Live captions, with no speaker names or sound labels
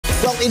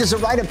Well, it is a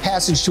rite of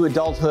passage to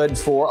adulthood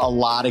for a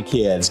lot of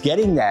kids,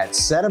 getting that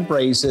set of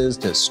braces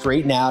to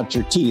straighten out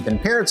your teeth.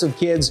 And parents of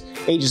kids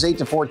ages 8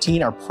 to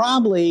 14 are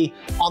probably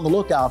on the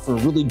lookout for a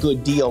really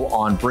good deal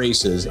on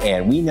braces.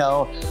 And we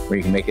know where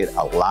you can make it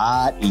a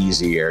lot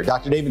easier.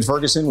 Dr. David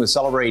Ferguson with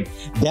Celebrate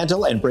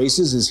Dental and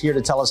Braces is here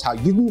to tell us how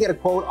you can get a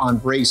quote on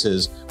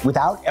braces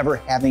without ever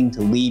having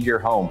to leave your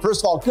home. First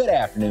of all, good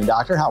afternoon,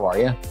 doctor. How are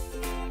you?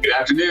 Good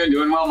afternoon.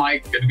 Doing well,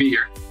 Mike. Good to be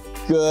here.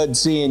 Good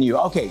seeing you.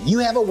 Okay, you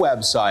have a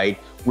website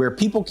where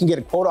people can get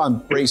a quote on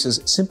braces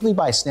simply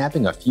by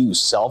snapping a few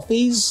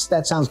selfies.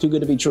 That sounds too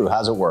good to be true.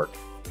 How's it work?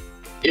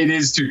 It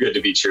is too good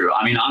to be true.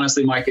 I mean,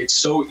 honestly, Mike, it's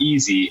so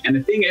easy. And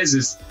the thing is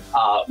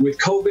with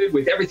COVID,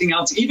 with everything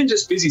else, even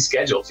just busy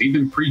schedules,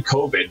 even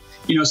pre-COVID,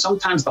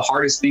 sometimes the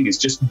hardest thing is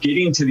just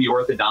getting to the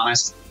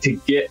orthodontist to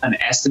get an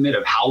estimate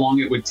of how long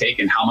it would take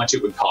and how much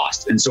it would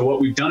cost. And so what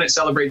we've done at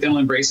Celebrate Dental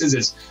and Braces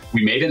is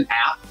we made an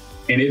app.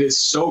 And it is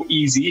so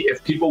easy.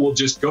 If people will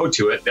just go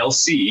to it, they'll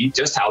see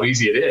just how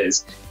easy it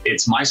is.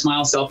 It's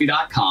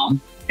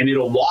mysmileselfie.com, and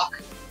it'll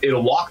walk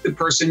the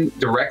person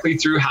directly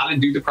through how to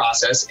do the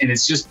process. And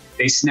it's just,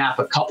 they snap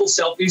a couple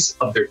selfies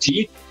of their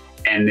teeth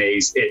and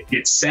it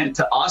gets sent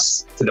to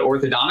us, to the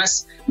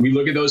orthodontist. We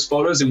look at those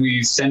photos and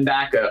we send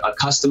back a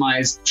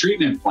customized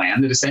treatment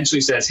plan that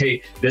essentially says,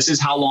 hey, this is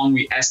how long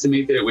we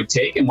estimate that it would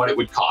take and what it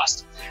would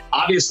cost.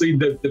 Obviously,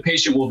 the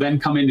patient will then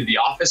come into the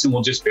office and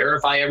we'll just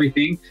verify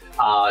everything,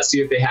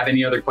 see if they have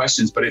any other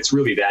questions, but it's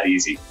really that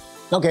easy.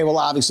 Okay, well,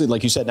 obviously,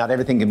 like you said, not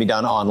everything can be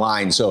done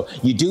online. So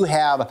you do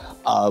have,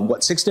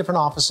 6 different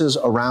offices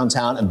around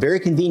town and very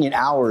convenient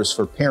hours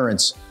for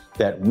parents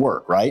that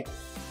work, right?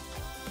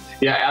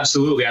 Yeah,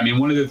 absolutely. I mean,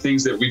 one of the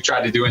things that we've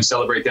tried to do in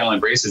Celebrate Dental and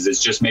Braces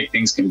is just make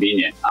things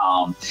convenient.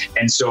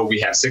 And so we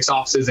have 6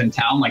 offices in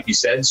town, like you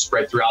said,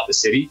 spread throughout the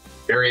city,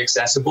 very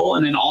accessible.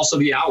 And then also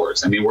the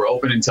hours. I mean, we're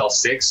open until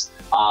 6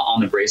 on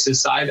the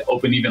braces side,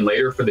 open even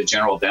later for the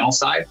general dental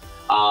side,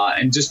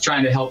 and just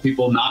trying to help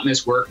people not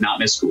miss work, not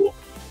miss school.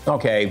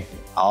 Okay,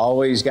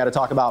 always got to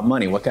talk about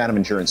money. What kind of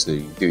insurance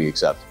do you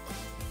accept?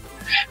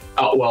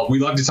 Well, we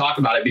love to talk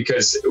about it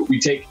because we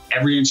take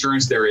every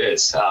insurance there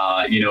is.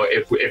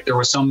 If there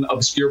was some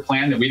obscure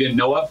plan that we didn't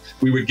know of,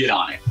 we would get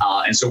on it.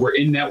 And so we're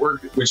in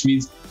network, which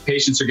means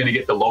patients are going to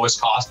get the lowest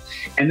cost.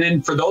 And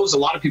then for those, a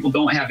lot of people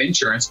don't have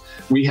insurance.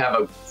 We have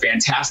a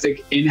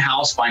fantastic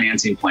in-house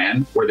financing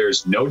plan where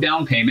there's no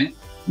down payment,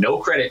 no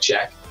credit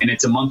check, and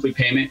it's a monthly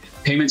payment.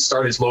 Payments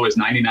start as low as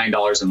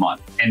 $99 a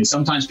month. And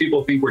sometimes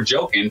people think we're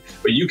joking,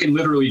 but you can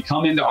literally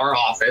come into our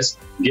office,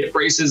 get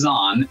braces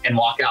on, and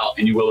walk out,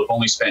 and you will have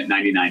only spent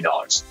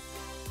 $99.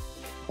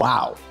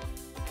 Wow.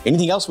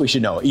 Anything else we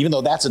should know, even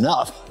though that's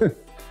enough?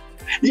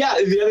 Yeah,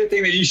 the other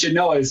thing that you should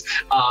know is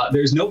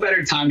there's no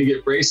better time to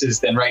get braces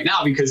than right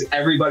now because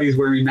everybody's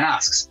wearing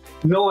masks.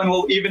 No one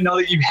will even know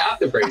that you have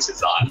the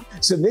braces on.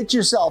 Submit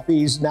your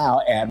selfies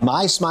now at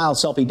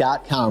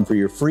mysmileselfie.com for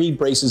your free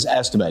braces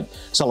estimate.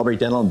 Celebrate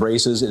Dental and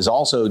Braces is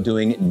also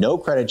doing no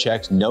credit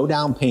checks, no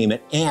down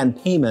payment, and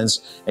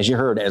payments, as you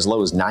heard, as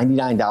low as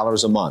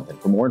 $99 a month. And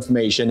for more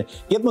information,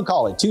 give them a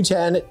call at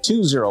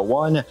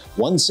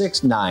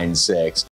 210-201-1696.